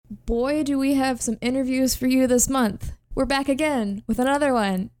boy, do we have some interviews for you this month. We're back again with another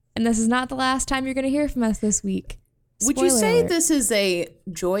one. And this is not the last time you're going to hear from us this week. Would you say this is a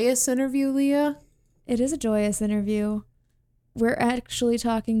joyous interview, Leah? It is a joyous interview. We're actually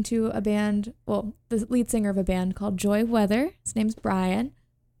talking to a band, well, the lead singer of a band called Joy Weather. His name's Brian.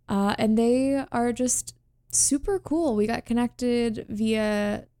 And they are just super cool. We got connected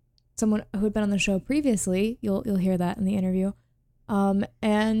via someone who had been on the show previously. You'll hear that in the interview.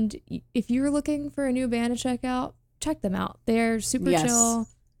 And if you're looking for a new band to check them out. They're super chill.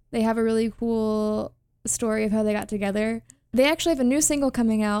 They have a really cool story of how they got together. They actually have a new single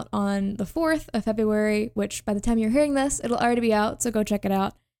coming out on the 4th of February, which by the time you're hearing this, it'll already be out, so go check it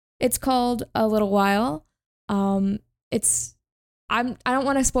out. It's called A Little While. I don't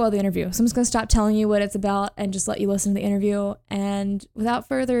want to spoil the interview, so I'm just going to stop telling you what it's about and just let you listen to the interview. And without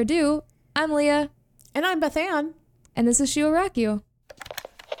further ado, I'm Leah. And I'm Beth Ann. And this is She Will Rock You.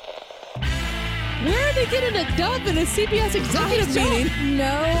 Where are they getting a dub in a CBS executive meeting?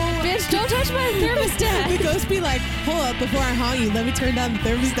 No. Bitch, don't touch my thermostat. The ghost be like, hold up, before I haunt you, let me turn down the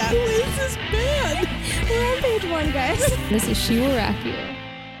thermostat. Who is this band? We're on page 1, guys. This is She Will Rock You.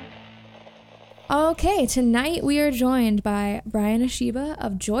 Okay, tonight we are joined by Brian Ashiba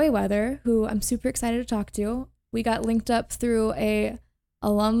of Joy Weather, who I'm super excited to talk to. We got linked up through a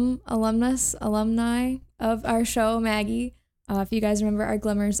alumni of our show, Maggie. If you guys remember our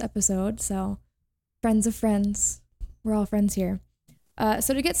Glimmers episode, so friends of friends. We're all friends here.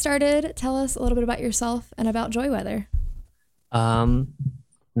 So to get started, tell us a little bit about yourself and about Joy Weather.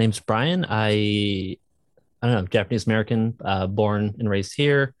 Name's Brian. I don't know, Japanese American, born and raised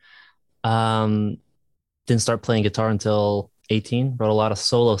here. Didn't start playing guitar until 18. Wrote a lot of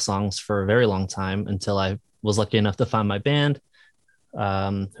solo songs for a very long time until I was lucky enough to find my band,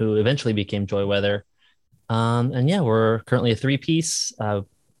 who eventually became Joy Weather. And yeah, we're currently a 3-piece. We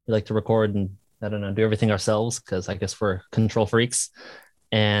like to record and do everything ourselves because I guess we're control freaks.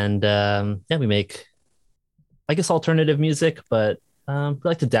 And yeah, we make, I guess, alternative music, but we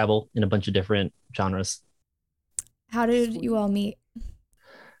like to dabble in a bunch of different genres. How did you all meet?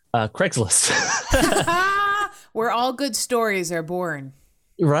 Craigslist. Where all good stories are born.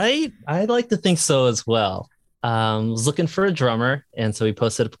 Right? I'd like to think so as well. Was looking for a drummer, and so we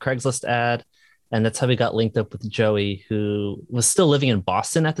posted up a Craigslist ad, and that's how we got linked up with Joey, who was still living in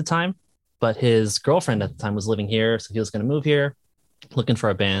Boston at the time, but his girlfriend at the time was living here, so he was going to move here, looking for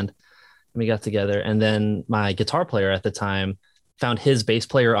a band, and we got together. And then my guitar player at the time found his bass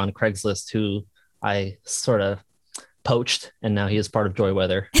player on Craigslist, who I sort of poached, and now he is part of Joy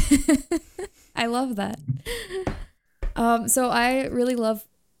Weather. I love that. So I really love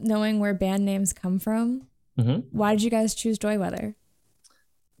knowing where band names come from. Mm-hmm. Why did you guys choose Joy Weather?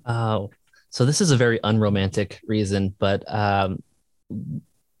 Oh, so this is a very unromantic reason, but our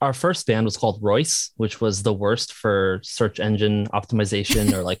first band was called Royce, which was the worst for search engine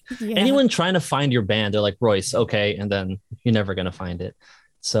optimization or like anyone trying to find your band. They're like, Royce, okay, and then you're never gonna find it.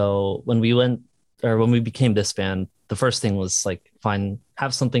 So when we became this band, the first thing was like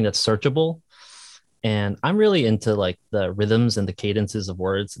have something that's searchable. And I'm really into like the rhythms and the cadences of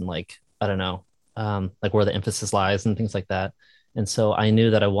words and like, I don't know, like where the emphasis lies and things like that. And so I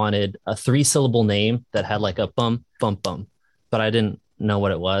knew that I wanted a 3-syllable name that had like a bum, bum, bum, but I didn't know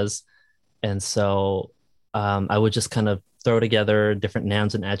what it was. And so I would just kind of throw together different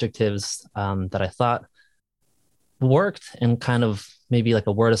nouns and adjectives that I thought worked, and kind of maybe like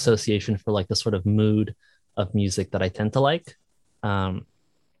a word association for like the sort of mood of music that I tend to like.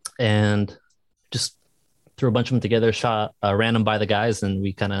 And just threw a bunch of them together, ran them by the guys, and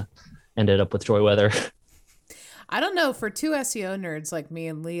we kind of ended up with Joy Weather. I don't know, for two SEO nerds like me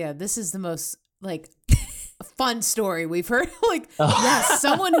and Leah, this is the most like fun story we've heard. Like, yes,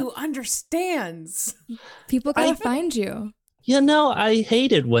 someone who understands. People gotta find you. You know, I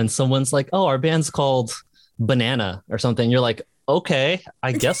hate it when someone's like, oh, our band's called Banana or something. You're like, okay,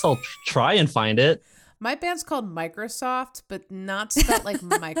 I guess I'll try and find it. My band's called Microsoft, but not spelled like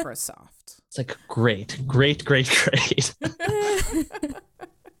Microsoft. It's like, great.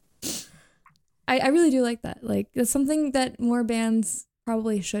 I really do like that. Like, it's something that more bands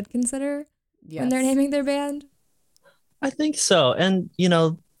probably should consider when they're naming their band. I think so. And, you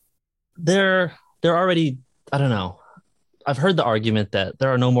know, they're already, I don't know. I've heard the argument that there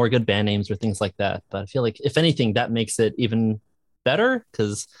are no more good band names or things like that. But I feel like, if anything, that makes it even better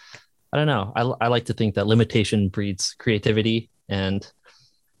because, I don't know. I like to think that limitation breeds creativity. And,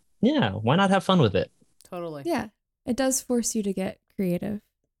 yeah, why not have fun with it? Totally. Yeah, it does force you to get creative.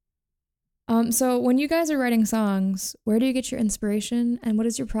 So when you guys are writing songs, where do you get your inspiration and what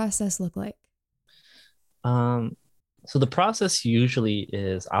does your process look like? So the process usually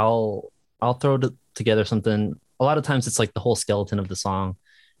is I'll throw together something. A lot of times it's like the whole skeleton of the song,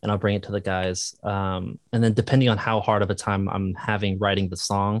 and I'll bring it to the guys. And then depending on how hard of a time I'm having writing the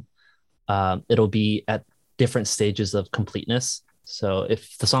song, it'll be at different stages of completeness. So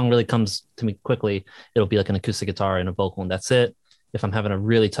if the song really comes to me quickly, it'll be like an acoustic guitar and a vocal, and that's it. If I'm having a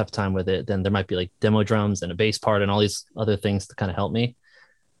really tough time with it, then there might be like demo drums and a bass part and all these other things to kind of help me.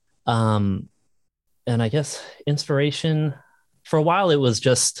 Um, and I guess inspiration, for a while it was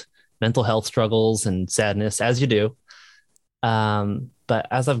just mental health struggles and sadness, as you do. But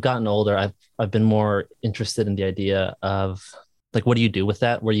as I've gotten older, I've been more interested in the idea of like, what do you do with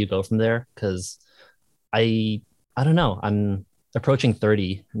that? Where do you go from there? Because I don't know. I'm approaching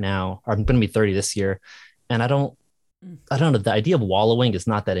 30 now. Or I'm going to be 30 this year, and I don't know. The idea of wallowing is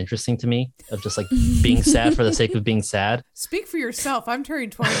not that interesting to me. Of just like being sad for the sake of being sad. Speak for yourself. I'm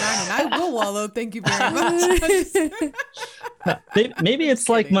turning 29 and I will wallow. Thank you very much. Maybe it's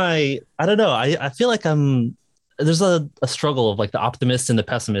like I don't know. I feel like there's a struggle of like the optimist and the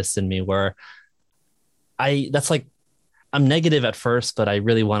pessimist in me where that's like, I'm negative at first, but I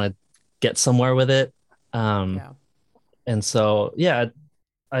really want to get somewhere with it. Yeah. And so, yeah,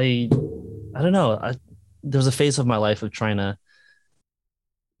 I don't know. There's a phase of my life of trying to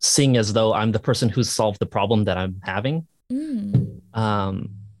sing as though I'm the person who's solved the problem that I'm having. And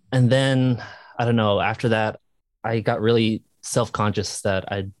then I don't know, after that, I got really self-conscious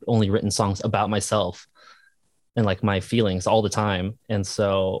that I'd only written songs about myself and like my feelings all the time. And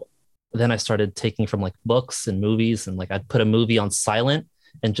so then I started taking from like books and movies, and like I'd put a movie on silent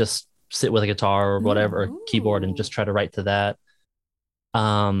and just sit with a guitar or whatever, or keyboard, and just try to write to that.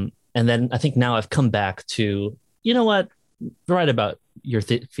 And then I think now I've come back to, you know what, write about your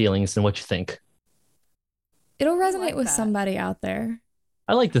feelings and what you think. It'll resonate with somebody out there.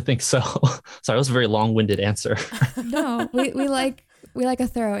 I like to think so. Sorry, that was a very long-winded answer. No, we like a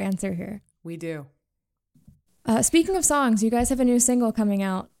thorough answer here. We do. Speaking of songs, you guys have a new single coming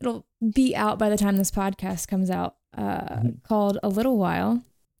out. It'll be out by the time this podcast comes out, called A Little While.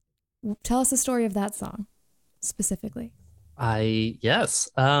 Tell us the story of that song specifically. Yes.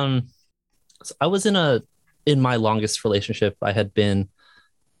 So I was in my longest relationship I had been,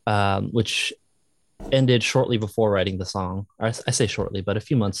 which ended shortly before writing the song. I say shortly, but a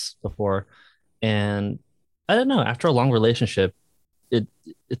few months before. And I don't know, after a long relationship, it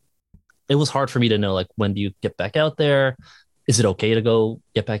was hard for me to know, like, when do you get back out there? Is it okay to go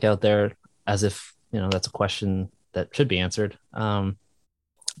get back out there? As if, that's a question that should be answered.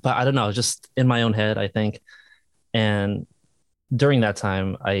 But I don't know, just in my own head, I think. And during that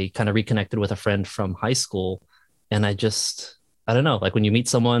time, I kind of reconnected with a friend from high school. And I don't know, like when you meet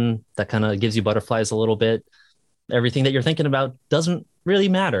someone that kind of gives you butterflies a little bit, everything that you're thinking about doesn't really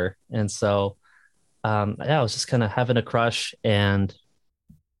matter. And so, I was just kind of having a crush, and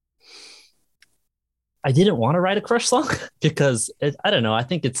I didn't want to write a crush song because I don't know. I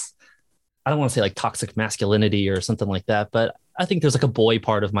think I don't want to say like toxic masculinity or something like that, but I think there's like a boy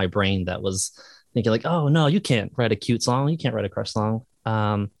part of my brain that was thinking like, oh no, you can't write a cute song. You can't write a crush song.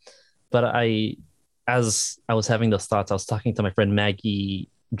 But as I was having those thoughts, I was talking to my friend Maggie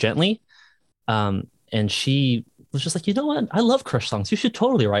Gently. And she was just like, you know what? I love crush songs. You should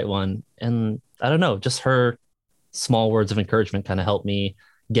totally write one. And I don't know, just her small words of encouragement kind of helped me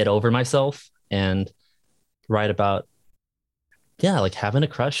get over myself and write about, like having a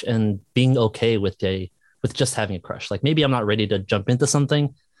crush and being okay with just having a crush. Like maybe I'm not ready to jump into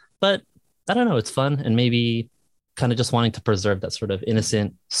something, but I don't know, it's fun, and maybe kind of just wanting to preserve that sort of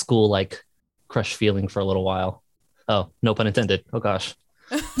innocent school-like crush feeling for a little while. Oh, no pun intended. Oh gosh.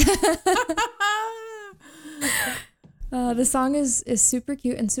 The song is super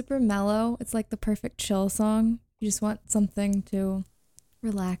cute and super mellow. It's like the perfect chill song. You just want something to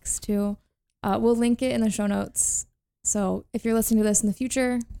relax to. We'll link it in the show notes. So if you're listening to this in the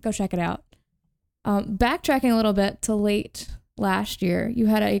future, go check it out. Backtracking a little bit to late last year, you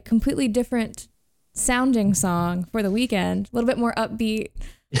had a completely different sounding song for The Weeknd, a little bit more upbeat.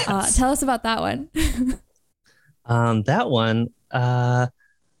 Yes. Tell us about that one. That one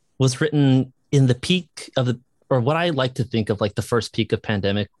was written in the peak of or what I like to think of like the first peak of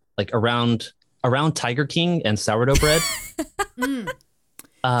pandemic, like around Tiger King and sourdough bread.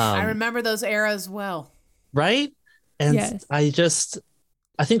 I remember those eras well. Right? And yes. I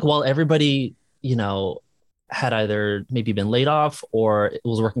think while everybody, had either maybe been laid off or it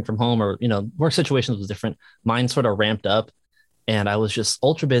was working from home, or, work situations was different, mine sort of ramped up, and I was just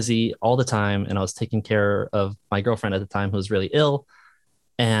ultra busy all the time. And I was taking care of my girlfriend at the time who was really ill.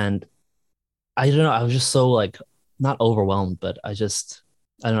 And I don't know, I was just so like not overwhelmed, but I just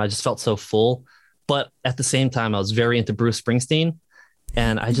felt so full. but at the same time, I was very into Bruce Springsteen,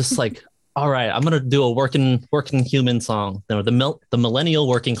 and I just like, all right, I'm gonna do a working human song, the millennial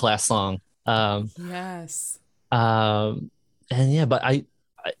working class song. Yes. And yeah, but I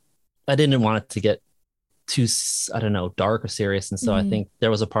didn't want it to get too, I don't know, dark or serious, and so I think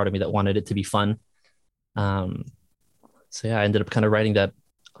there was a part of me that wanted it to be fun. So yeah, I ended up kind of writing that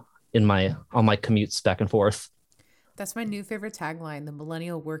on my commutes back and forth. That's my new favorite tagline, the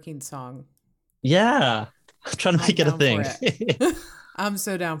millennial working song. Yeah, I'm trying to make it a thing. I'm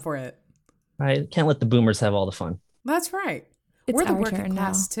so down for it. I can't let the boomers have all the fun. That's right. It's We're the our working turn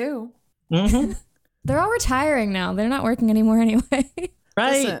class now. too. Mm-hmm. They're all retiring now. They're not working anymore anyway.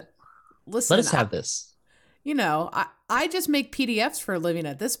 Right. Listen, Let us have this. You know, I just make PDFs for a living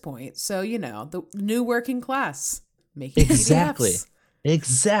at this point. So, you know, the new working class making PDFs.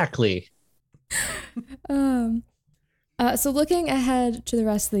 Exactly. So looking ahead to the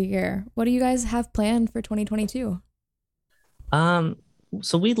rest of the year, what do you guys have planned for 2022?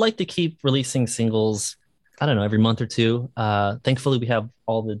 So we'd like to keep releasing singles, I don't know, every month or two. Thankfully, we have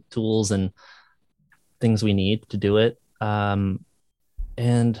all the tools and things we need to do it. And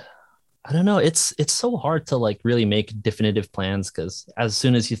I don't know, it's so hard to like really make definitive plans, because as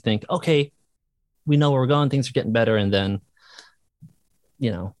soon as you think, okay, we know where we're going, things are getting better, and then,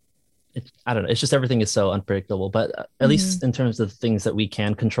 you know, I don't know, it's just everything is so unpredictable. But at least in terms of the things that we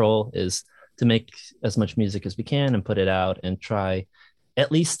can control is to make as much music as we can and put it out, and try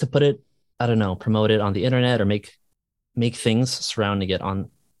at least to put it, I don't know, promote it on the internet, or make things surrounding it on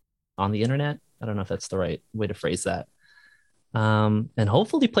the internet. I don't know if that's the right way to phrase that. And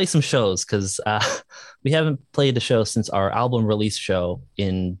hopefully play some shows, because we haven't played a show since our album release show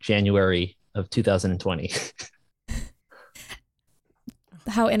in January of 2020.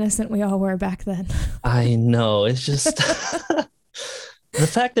 How innocent we all were back then. I know, it's just the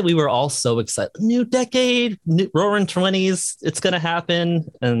fact that we were all so excited. New decade, new roaring 20s, it's gonna happen,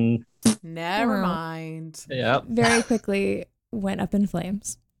 and never mind. Yeah, very quickly went up in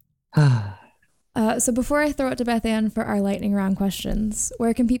flames. So before I throw it to Beth Ann for our lightning round questions,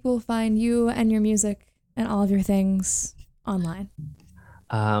 where can people find you and your music and all of your things online?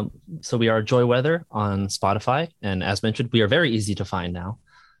 So we are Joy Weather on Spotify, and as mentioned, we are very easy to find now.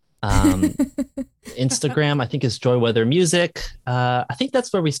 Instagram, I think, is Joy Weather Music. I think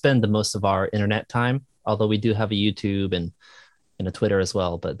that's where we spend the most of our internet time, although we do have a YouTube and a Twitter as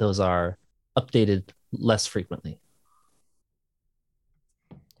well, but those are updated less frequently.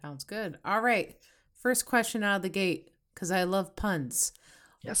 Sounds good. All right. First question out of the gate, because I love puns.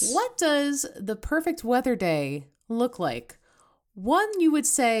 Yes. What does the perfect weather day look like? One you would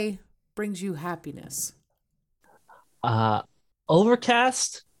say brings you happiness.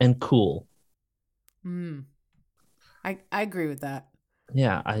 Overcast and cool. I agree with that.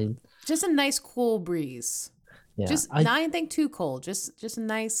 Yeah, just a nice cool breeze. Yeah, just not anything too cold. Just a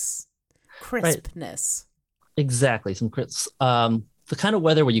nice crispness. Right. Exactly. Some crisp. The kind of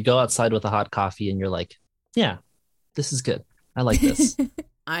weather where you go outside with a hot coffee and you're like, yeah, this is good. I like this.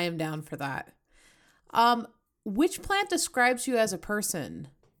 I am down for that. Which plant describes you as a person?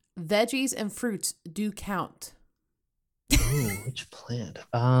 Veggies and fruits do count. Oh, which plant?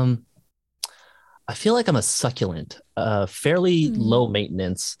 I feel like I'm a succulent, fairly low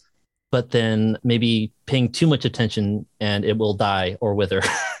maintenance, but then maybe paying too much attention and it will die or wither.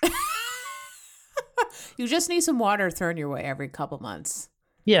 You just need some water thrown your way every couple months.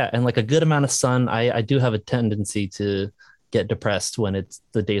 Yeah, and like a good amount of sun. I do have a tendency to get depressed when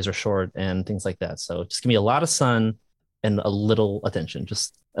the days are short and things like that. So just give me a lot of sun and a little attention,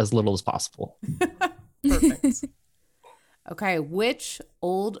 just as little as possible. Perfect. Okay, which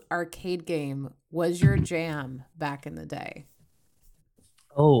old arcade game was your jam back in the day?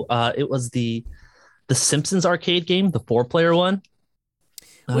 Oh, it was the Simpsons arcade game, the 4-player one.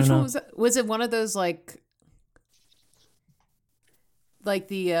 Which one was it? Was it one of those like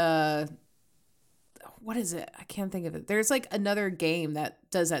the what is it? I can't think of it. There's like another game that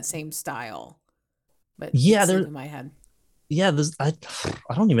does that same style. But yeah, there's in my head. Yeah, I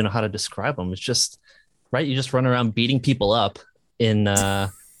don't even know how to describe them. It's just right. You just run around beating people up in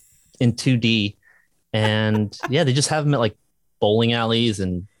 2D, and yeah, they just have them at like bowling alleys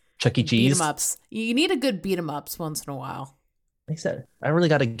and Chuck E. Cheese. Beat 'em ups. You need a good beat 'em ups once in a while. Like I said, I really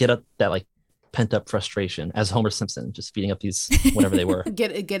got to get up that like pent up frustration as Homer Simpson, just beating up these whatever they were.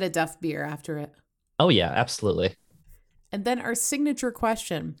 Get a Duff beer after it. Oh yeah, absolutely. And then our signature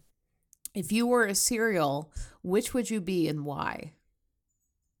question: if you were a cereal, which would you be and why?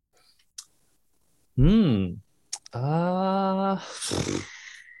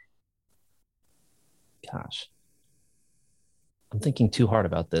 Gosh. I'm thinking too hard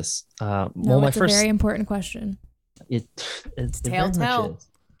about this. No, Well, it's a very important question. it it very much telltale. is.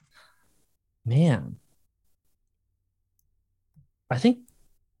 Man, I think.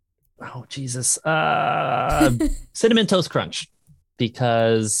 Oh Jesus! Cinnamon Toast Crunch,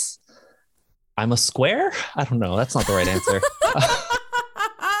 because I'm a square. I don't know. That's not the right answer.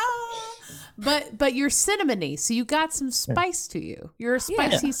 But you're cinnamony, so you got some spice to you. You're a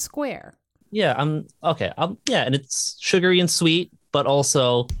spicy square. Yeah, I'm okay. Yeah, and it's sugary and sweet, but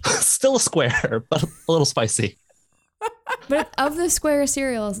also still a square, but a little spicy. But of the square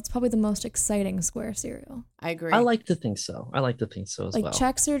cereals, it's probably the most exciting square cereal. I agree. I like to think so. I like to think so as Like well.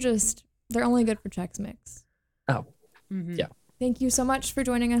 Chex are they're only good for Chex Mix. Oh, Mhm. yeah. Thank you so much for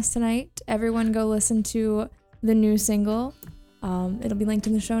joining us tonight. Everyone go listen to the new single. It'll be linked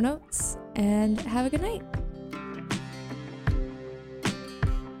in the show notes. And have a good night.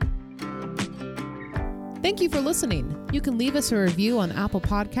 Thank you for listening. You can leave us a review on Apple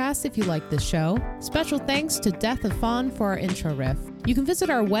Podcasts if you like this show. Special thanks to Death of Fawn for our intro riff. You can visit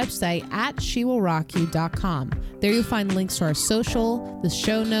our website at shewillrockyou.com. There you'll find links to our social, the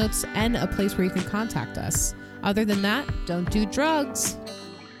show notes, and a place where you can contact us. Other than that, don't do drugs.